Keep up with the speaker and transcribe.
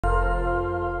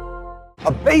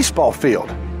A baseball field.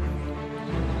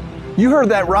 You heard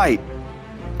that right.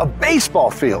 A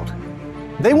baseball field.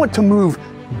 They want to move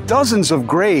dozens of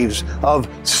graves of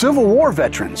Civil War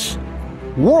veterans,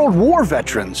 World War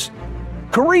veterans,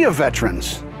 Korea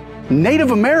veterans,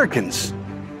 Native Americans,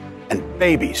 and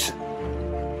babies.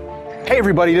 Hey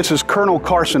everybody, this is Colonel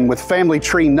Carson with Family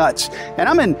Tree Nuts, and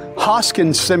I'm in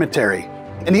Hoskins Cemetery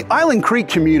in the Island Creek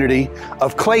community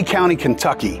of Clay County,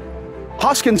 Kentucky.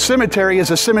 Hoskins Cemetery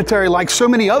is a cemetery like so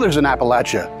many others in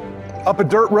Appalachia, up a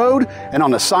dirt road and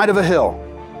on the side of a hill.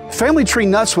 Family Tree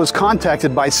Nuts was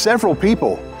contacted by several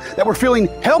people that were feeling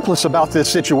helpless about this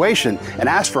situation and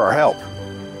asked for our help.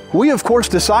 We of course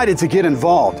decided to get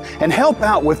involved and help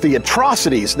out with the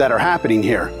atrocities that are happening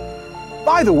here.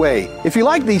 By the way, if you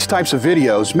like these types of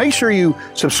videos, make sure you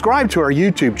subscribe to our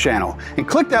YouTube channel and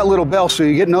click that little bell so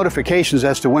you get notifications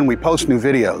as to when we post new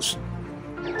videos.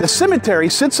 The cemetery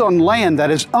sits on land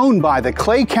that is owned by the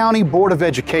Clay County Board of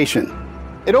Education.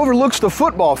 It overlooks the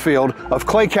football field of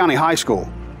Clay County High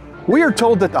School. We are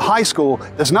told that the high school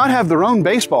does not have their own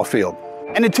baseball field,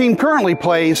 and the team currently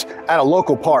plays at a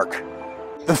local park.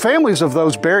 The families of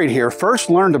those buried here first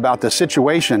learned about the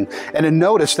situation in a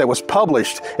notice that was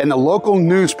published in the local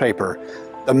newspaper,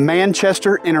 the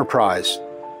Manchester Enterprise.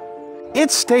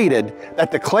 It stated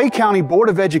that the Clay County Board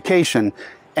of Education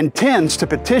intends to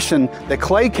petition the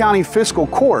Clay County Fiscal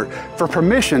Court for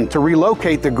permission to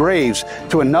relocate the graves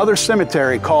to another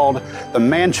cemetery called the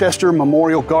Manchester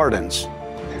Memorial Gardens.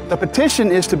 The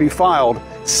petition is to be filed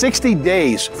 60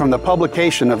 days from the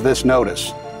publication of this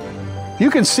notice. You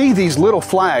can see these little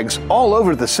flags all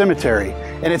over the cemetery,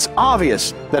 and it's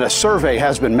obvious that a survey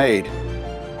has been made.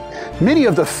 Many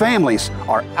of the families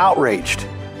are outraged.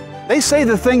 They say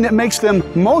the thing that makes them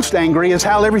most angry is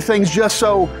how everything's just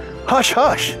so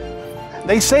hush-hush.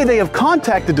 They say they have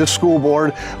contacted the school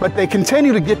board, but they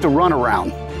continue to get the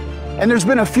runaround. And there's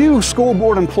been a few school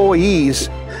board employees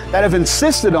that have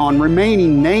insisted on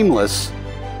remaining nameless,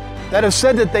 that have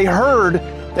said that they heard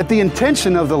that the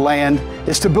intention of the land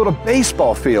is to build a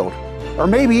baseball field, or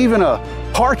maybe even a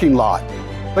parking lot.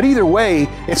 But either way,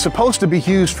 it's supposed to be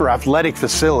used for athletic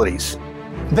facilities.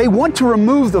 They want to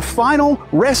remove the final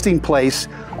resting place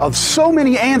of so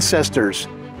many ancestors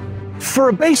for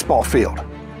a baseball field.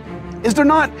 Is there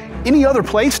not any other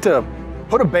place to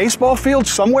put a baseball field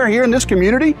somewhere here in this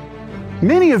community?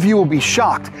 Many of you will be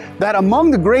shocked that among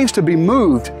the graves to be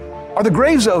moved are the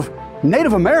graves of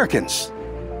Native Americans.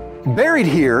 Buried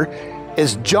here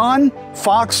is John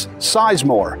Fox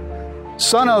Sizemore,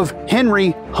 son of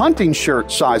Henry Hunting Shirt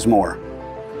Sizemore.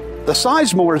 The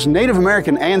Sizemores' Native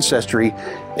American ancestry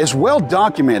is well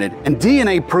documented and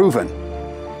DNA proven.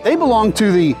 They belong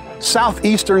to the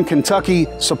southeastern Kentucky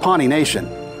Sapani Nation.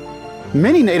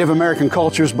 Many Native American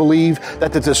cultures believe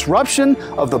that the disruption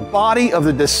of the body of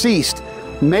the deceased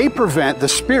may prevent the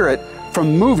spirit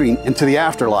from moving into the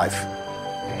afterlife.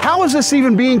 How is this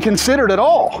even being considered at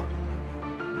all?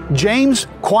 James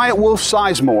Quiet Wolf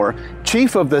Sizemore,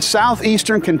 chief of the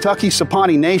southeastern Kentucky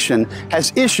Sapani Nation,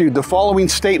 has issued the following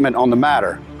statement on the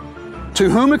matter. To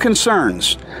whom it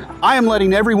concerns, I am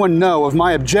letting everyone know of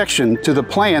my objection to the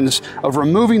plans of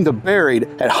removing the buried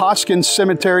at Hoskins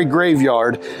Cemetery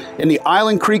Graveyard in the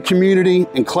Island Creek community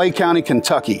in Clay County,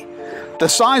 Kentucky. The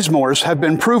Sizemores have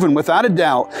been proven without a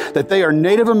doubt that they are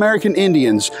Native American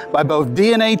Indians by both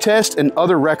DNA tests and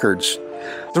other records.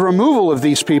 The removal of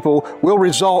these people will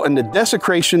result in the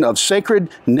desecration of sacred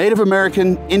Native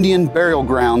American Indian burial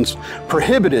grounds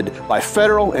prohibited by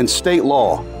federal and state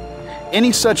law.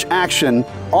 Any such action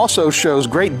also shows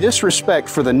great disrespect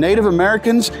for the Native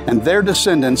Americans and their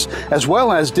descendants, as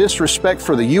well as disrespect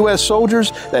for the U.S.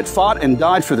 soldiers that fought and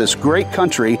died for this great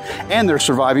country and their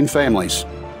surviving families.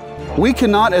 We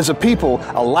cannot, as a people,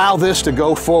 allow this to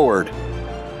go forward.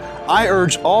 I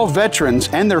urge all veterans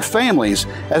and their families,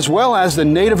 as well as the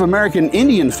Native American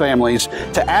Indian families,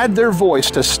 to add their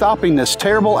voice to stopping this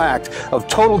terrible act of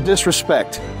total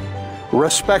disrespect.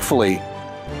 Respectfully,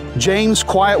 James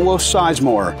Quiet Wolf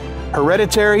Sizemore,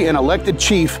 hereditary and elected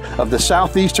chief of the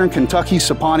southeastern Kentucky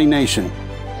Sapani Nation.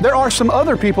 There are some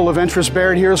other people of interest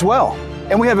buried here as well,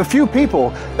 and we have a few people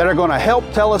that are going to help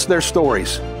tell us their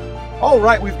stories. All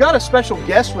right, we've got a special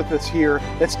guest with us here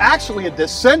that's actually a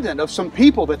descendant of some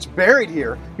people that's buried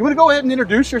here. You want to go ahead and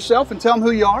introduce yourself and tell them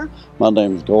who you are? My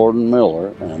name is Gordon Miller,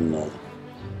 and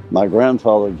my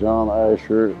grandfather, John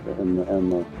Asher,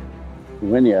 and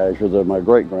Winnie Asher, they're my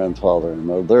great-grandfather and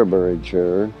mother, they're buried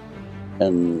here.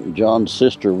 And John's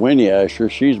sister, Winnie Asher,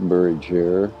 she's buried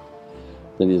here.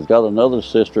 Then he's got another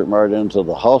sister married into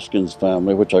the Hoskins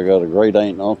family, which I got a great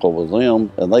aunt and uncle with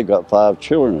them, and they got 5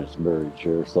 children that's buried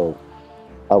here. So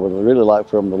I would really like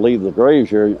for them to leave the graves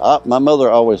here. My mother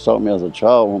always taught me as a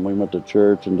child when we went to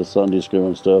church and to Sunday school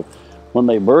and stuff, when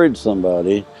they buried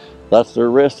somebody, that's their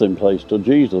resting place till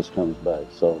Jesus comes back.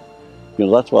 So, you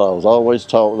know, that's what I was always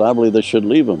taught, and I believe they should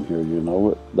leave them here, you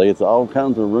know. There's all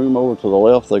kinds of room over to the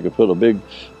left. They could put a big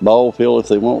ball field if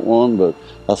they want one, but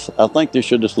I think they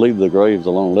should just leave the graves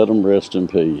alone, let them rest in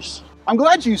peace. I'm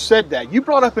glad you said that. You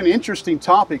brought up an interesting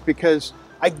topic, because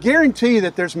I guarantee you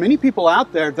that there's many people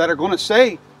out there that are going to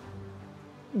say,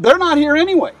 they're not here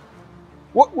anyway.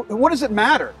 What does it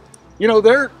matter? You know,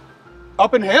 they're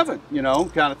up in heaven, you know,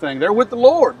 kind of thing. They're with the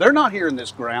Lord. They're not here in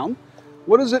this ground.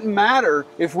 What does it matter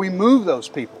if we move those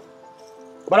people?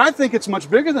 But I think it's much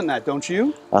bigger than that, don't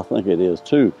you? I think it is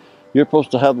too. You're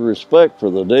supposed to have the respect for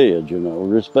the dead, you know,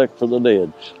 respect for the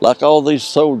dead. Like all these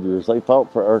soldiers, they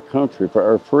fought for our country, for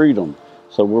our freedom.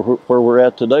 So where we're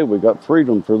at today, we got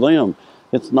freedom for them.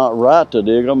 It's not right to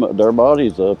dig them, their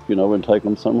bodies up, you know, and take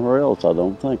them somewhere else. I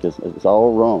don't think it's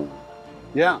all wrong.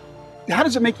 Yeah. How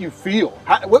does it make you feel?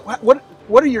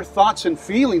 What are your thoughts and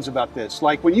feelings about this?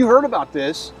 Like when you heard about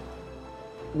this,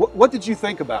 what did you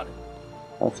think about it?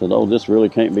 I said, oh, this really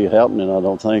can't be happening, I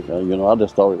don't think. You know, I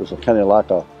just thought it was kind of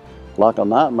like a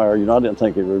nightmare. You know, I didn't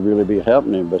think it would really be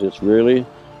happening, but it's really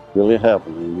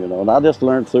happening, you know. And I just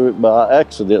learned through it by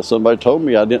accident. Somebody told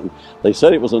me, they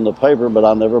said it was in the paper, but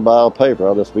I never buy a paper.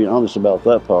 I'll just be honest about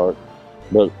that part.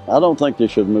 But I don't think they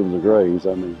should move the graves.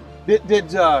 I mean,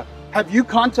 have you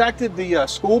contacted the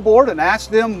school board and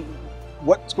asked them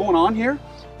what's going on here?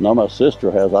 No, my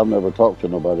sister has. I've never talked to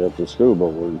nobody at the school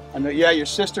board. I know, yeah, your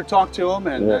sister talked to them,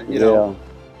 and yeah, you know,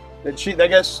 that I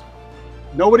guess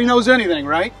nobody knows anything,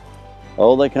 right?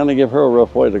 Oh, they kind of give her a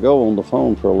rough way to go on the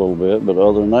phone for a little bit, but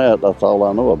other than that, that's all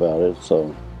I know about it.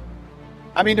 So,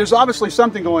 I mean, there's obviously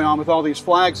something going on with all these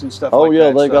flags and stuff. Oh like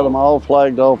yeah, that, they got them all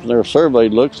flagged off and they're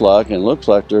surveyed. Looks like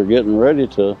they're getting ready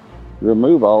to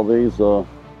remove all these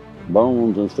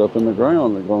bones and stuff in the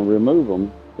ground. They're going to remove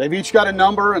them. They've each got a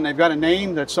number and they've got a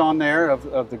name that's on there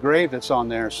of the grave that's on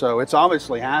there. So it's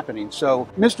obviously happening. So,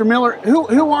 Mr. Miller,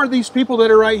 who are these people that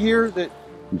are right here? That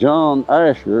John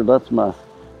Asher, that's my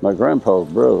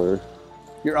grandpa's brother.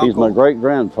 Your uncle? He's my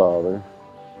great-grandfather.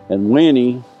 And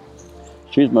Winnie,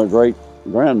 she's my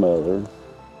great-grandmother.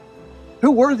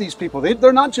 Who were these people?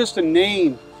 They're not just a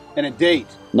name and a date.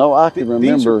 No, I can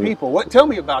remember. These are people. Tell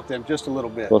me about them just a little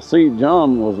bit. Well, see,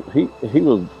 John was he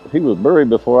was buried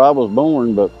before I was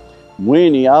born, but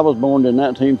Winnie, I was born in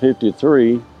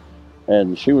 1953,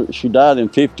 and she died in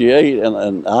 58,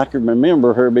 and I can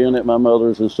remember her being at my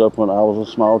mother's and stuff when I was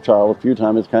a small child. A few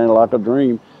times, it's kind of like a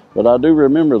dream, but I do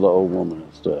remember the old woman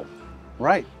and stuff.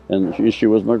 Right. And she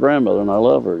was my grandmother, and I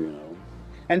love her, you know.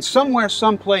 And somewhere,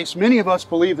 someplace, many of us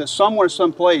believe that somewhere,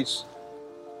 someplace,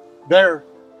 they're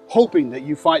hoping that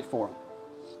you fight for them.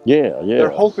 Yeah. They're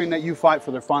hoping that you fight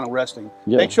for their final resting.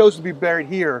 Yeah. They chose to be buried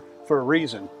here for a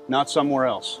reason, not somewhere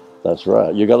else. That's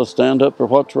right. You got to stand up for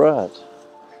what's right.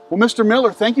 Well, Mr.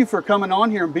 Miller, thank you for coming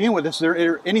on here and being with us. Is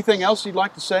there anything else you'd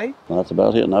like to say? That's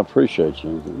about it, and I appreciate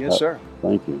you. Yes, sir.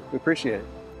 Thank you. We appreciate it.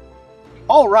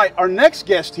 All right, our next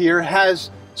guest here has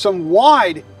some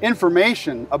wide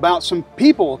information about some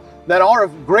people that are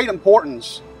of great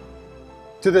importance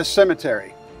to this cemetery.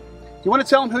 Do you want to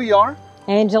tell them who you are?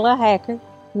 Angela Hacker,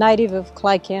 native of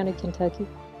Clay County, Kentucky.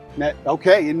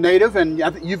 Okay, native, and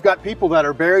you've got people that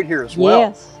are buried here as well.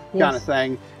 Yes. Kind of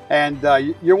thing. And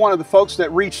you're one of the folks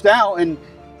that reached out, and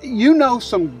you know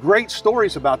some great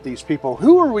stories about these people.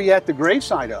 Who are we at the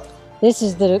gravesite of? This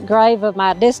is the grave of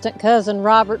my distant cousin,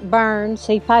 Robert Burns.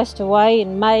 He passed away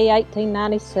in May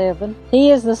 1897. He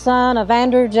is the son of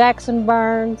Andrew Jackson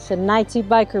Burns and Nancy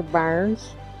Baker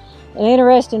Burns. An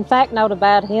interesting fact note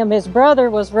about him, his brother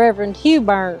was Reverend Hugh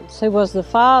Burns, who was the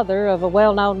father of a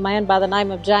well-known man by the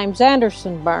name of James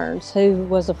Anderson Burns, who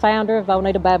was the founder of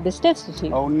Oneida Baptist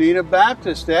Institute. Oneida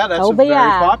Baptist, yeah, that's OBI. very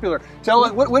popular. Tell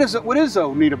us, what is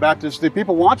Oneida Baptist? The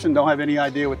people watching don't have any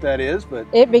idea what that is, but...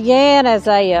 It began as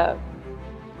a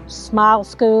small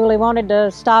school. He wanted to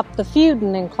stop the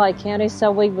feuding in Clay County,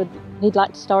 so he'd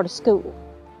like to start a school.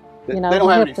 They don't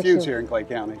have any feuds here in Clay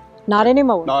County. Not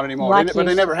anymore. Not anymore. But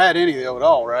they never had any though at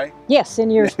all, right? Yes,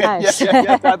 in years past.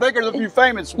 yeah. I think there's a few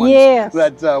famous ones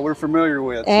that we're familiar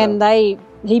with. And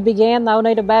he began the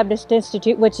Oneida Baptist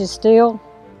Institute, which is still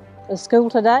a school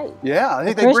today. Yeah, I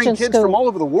think they bring kids from all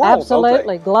over the world.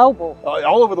 Absolutely, global.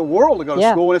 All over the world to go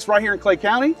to school, and it's right here in Clay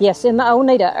County? Yes, in the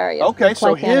Oneida area. Okay,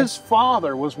 so his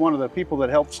father was one of the people that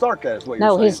helped start that, is what you're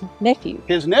saying? No, his nephew.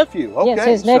 His nephew, okay. Yes,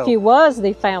 his nephew was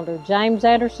the founder, James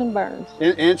Anderson Burns.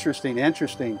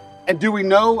 Interesting. And do we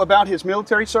know about his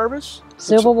military service?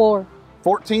 Civil War.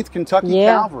 14th Kentucky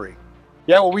Cavalry.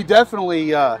 Yeah, well, we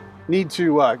definitely need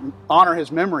to honor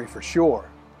his memory for sure.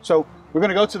 So we're going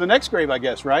to go to the next grave, I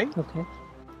guess, right? Okay.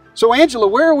 So Angela,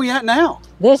 where are we at now?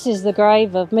 This is the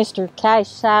grave of Mr. Cash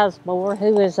Sizemore,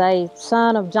 who is a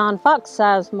son of John Fox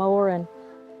Sizemore and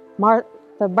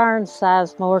Martha Burns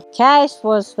Sizemore. Cash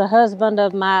was the husband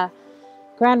of my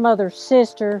grandmother's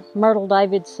sister, Myrtle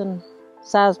Davidson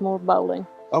Sizemore Bowling.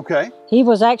 Okay. He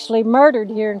was actually murdered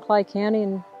here in Clay County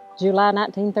in July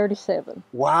 1937.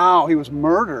 Wow, he was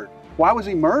murdered. Why was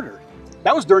he murdered?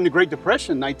 That was during the Great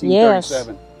Depression,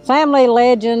 1937. Yes. Family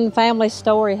legend, family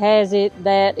story has it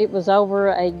that it was over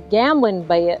a gambling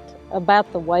bet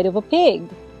about the weight of a pig.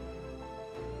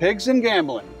 Pigs and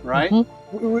gambling, right?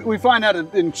 Mm-hmm. We find that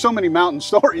in so many mountain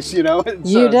stories, you know. It's,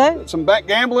 you do? Some back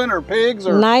gambling or pigs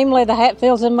or... Namely the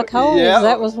Hatfields and McCoys. Yeah.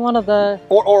 That was one of the...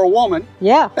 Or a woman.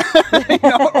 Yeah. You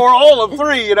know, or all of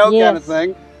three, you know, yes. kind of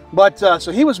thing. But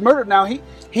so he was murdered. Now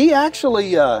he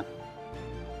actually he's a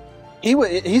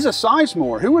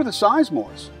Sizemore. Who were the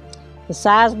Sizemores? The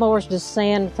Sizemores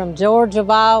descend from George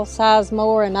Avile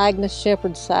Sizemore and Agnes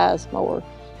Shepherd Sizemore.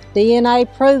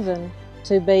 DNA proven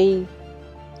to be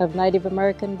of Native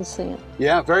American descent.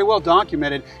 Yeah, very well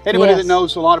documented. Anybody yes. that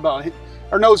knows a lot about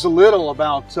or knows a little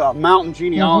about mountain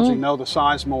genealogy know the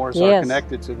Sizemores yes. are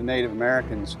connected to the Native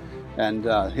Americans. And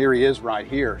here he is right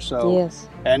here. So, yes.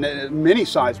 And many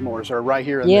Sizemores are right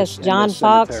here in yes, this John in this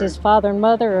Fox, cemetery. his father and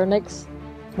mother are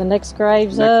the next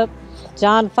graves up.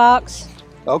 John Fox.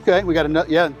 Okay, we got another,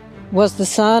 yeah. Was the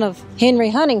son of Henry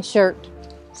Huntingshirt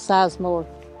Sizemore.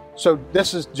 So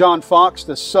this is John Fox,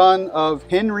 the son of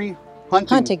Henry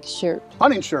Huntingshirt.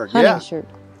 Huntingshirt, yeah. Huntingshirt,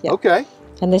 yeah. Okay.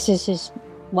 And this is his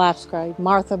wife's grave,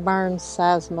 Martha Burns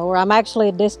Sizemore. I'm actually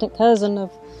a distant cousin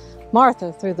of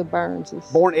Martha through the Burnses.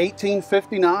 Born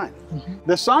 1859.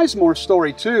 The Sizemore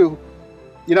story too,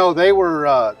 you know, they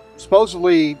were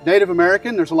supposedly Native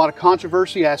American. There's a lot of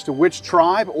controversy as to which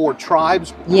tribe or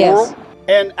tribes plural. Yes.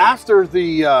 And after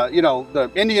the, you know,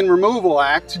 the Indian Removal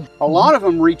Act, a lot of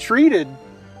them retreated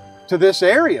to this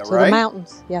area, to right? the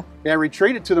mountains, yeah. Yeah,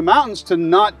 retreated to the mountains to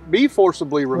not be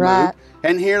forcibly removed. Right.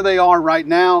 And here they are right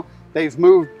now. They've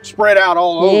moved, spread out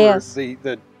all yes. over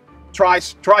the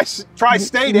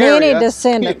tri-state area. Many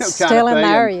descendants still in the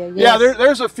area, yes. Yeah,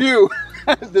 there's a few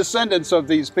descendants of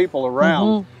these people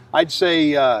around. I'd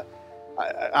say,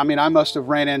 I mean, I must have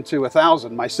ran into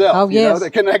 1,000 myself, oh, you yes. know,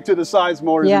 that connect to the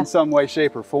Sizemores yeah. in some way,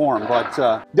 shape, or form.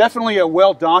 But definitely a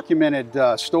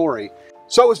well-documented story.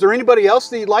 So is there anybody else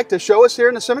that you'd like to show us here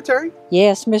in the cemetery?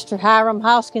 Yes, Mr. Hiram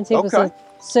Hoskins. He was a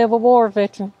Civil War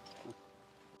veteran.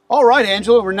 All right,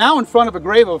 Angela, we're now in front of a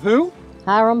grave of who?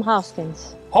 Hiram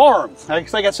Hoskins. Harm. I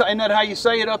think isn't that how you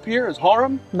say it up here? Is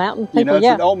Harm? Mountain people, you know, it's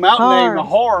yeah. an old mountain name, a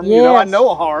Harm. Yes. You know, I know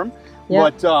a Harm.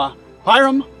 Yep. But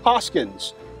Hiram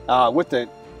Hoskins with the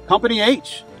Company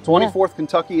H, 24th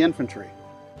Kentucky Infantry.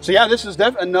 So yeah, this is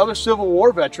another Civil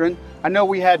War veteran. I know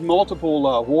we had multiple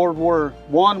World War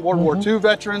I, World War II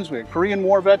veterans. We had Korean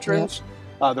War veterans.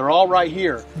 Yep. They're all right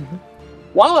here.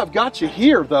 While I've got you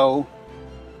here, though,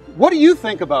 what do you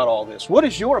think about all this? What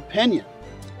is your opinion?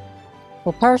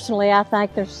 Well, personally, I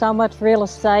think there's so much real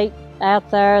estate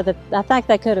out there that I think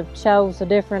they could have chose a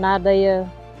different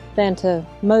idea than to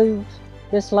move,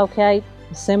 dislocate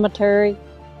the cemetery.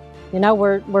 You know,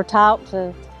 we're taught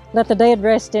to let the dead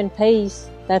rest in peace.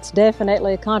 That's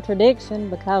definitely a contradiction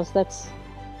because that's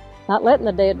not letting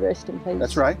the dead rest in peace.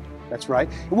 That's right. That's right.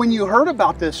 When you heard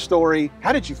about this story,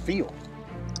 how did you feel?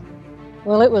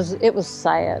 Well, it was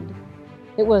sad.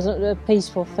 It wasn't a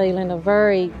peaceful feeling, a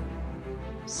very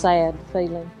sad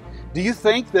feeling. Do you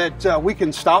think that we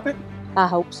can stop it? I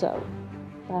hope so.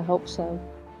 I hope so.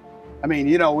 I mean,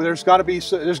 you know, there's got to be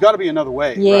another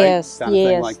way. Yes, right? Kind of yes.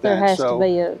 thing like there that. has to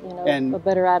be a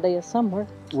better idea somewhere.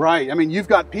 Right. I mean, you've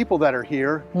got people that are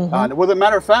here. Well, as a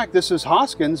matter of fact, this is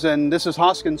Hoskins, and this is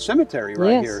Hoskins Cemetery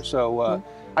right here. So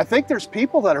I think there's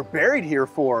people that are buried here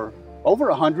for over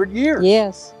 100 years.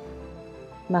 Yes.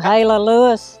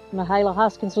 Mahala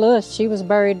Hoskins Lewis, she was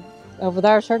buried over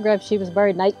there's her grave. She was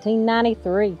buried in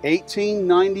 1893.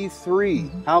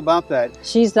 1893. How about that?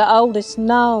 She's the oldest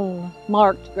known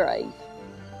marked grave.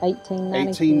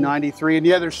 1893. And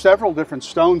yeah, there's several different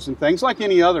stones and things like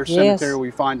any other cemetery we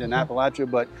find in Appalachia,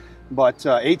 but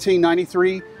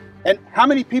 1893. And how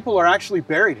many people are actually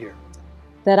buried here?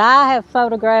 That I have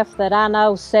photographed that I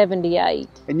know, 78.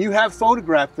 And you have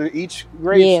photographed each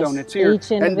gravestone that's here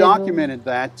and documented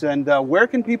that. And where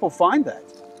can people find that?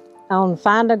 On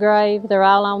Find a Grave. They're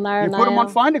all on there now. You put them on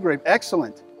Find a Grave.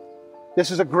 Excellent. This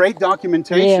is a great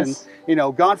documentation. Yes. You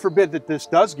know, God forbid that this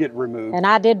does get removed. And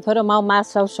I did put them on my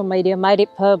social media, made it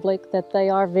public that they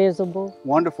are visible.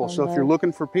 Wonderful. So if you're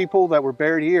looking for people that were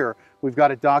buried here, we've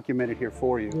got it documented here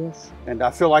for you. Yes. And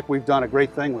I feel like we've done a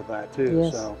great thing with that too.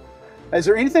 Yes. So, is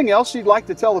there anything else you'd like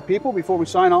to tell the people before we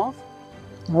sign off?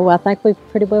 Oh, I think we've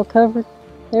pretty well covered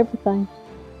everything.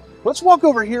 Let's walk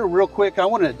over here real quick. I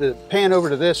wanted to pan over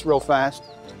to this real fast.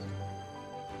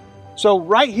 So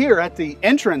right here at the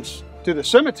entrance to the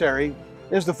cemetery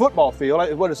is the football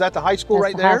field. What is that, the high school? That's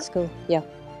right the there? high school, yeah.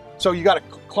 So you got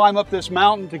to climb up this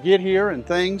mountain to get here and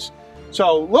things.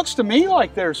 So looks to me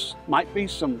like there's might be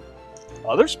some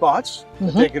other spots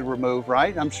that they could remove,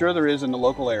 right? I'm sure there is in the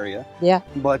local area. Yeah.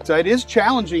 But it is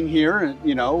challenging here,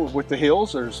 you know, with the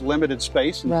hills, there's limited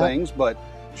space and things, but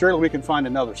surely we can find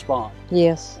another spot.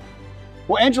 Yes.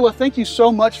 Well, Angela, thank you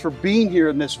so much for being here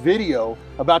in this video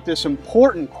about this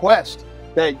important quest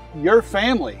that your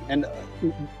family and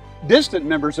distant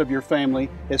members of your family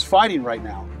is fighting right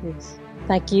now. Yes.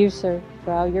 Thank you, sir,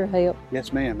 for all your help.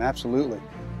 Yes, ma'am, absolutely.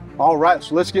 All right,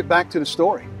 so let's get back to the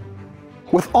story.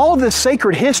 With all this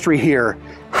sacred history here,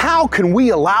 how can we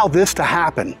allow this to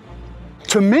happen?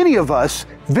 To many of us,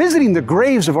 visiting the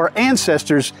graves of our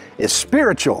ancestors is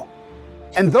spiritual.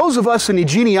 And those of us in the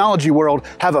genealogy world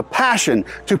have a passion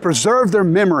to preserve their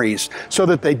memories so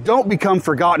that they don't become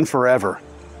forgotten forever.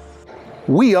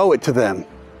 We owe it to them.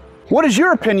 What is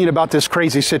your opinion about this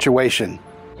crazy situation?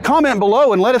 Comment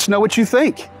below and let us know what you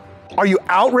think. Are you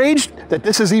outraged that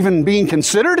this is even being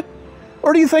considered?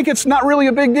 Or do you think it's not really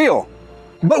a big deal?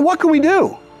 But what can we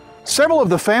do? Several of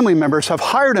the family members have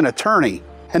hired an attorney,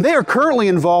 and they are currently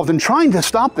involved in trying to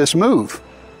stop this move.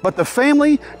 But the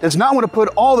family does not want to put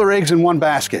all their eggs in one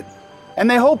basket, and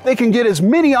they hope they can get as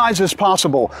many eyes as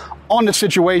possible on the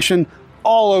situation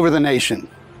all over the nation.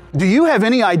 Do you have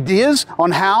any ideas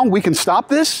on how we can stop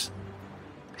this?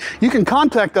 You can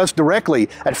contact us directly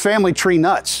at Family Tree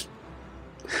Nuts.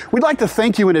 We'd like to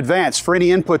thank you in advance for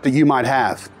any input that you might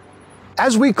have.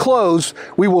 As we close,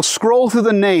 we will scroll through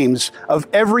the names of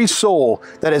every soul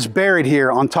that is buried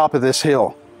here on top of this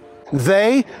hill.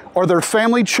 They or their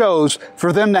family chose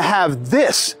for them to have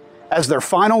this as their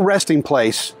final resting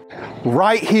place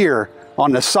right here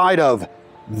on the side of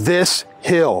this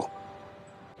hill.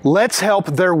 Let's help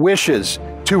their wishes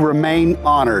to remain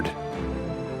honored.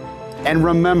 And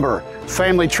remember,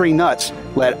 Family Tree Nuts,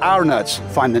 let our nuts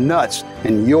find the nuts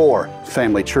in your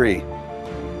family tree.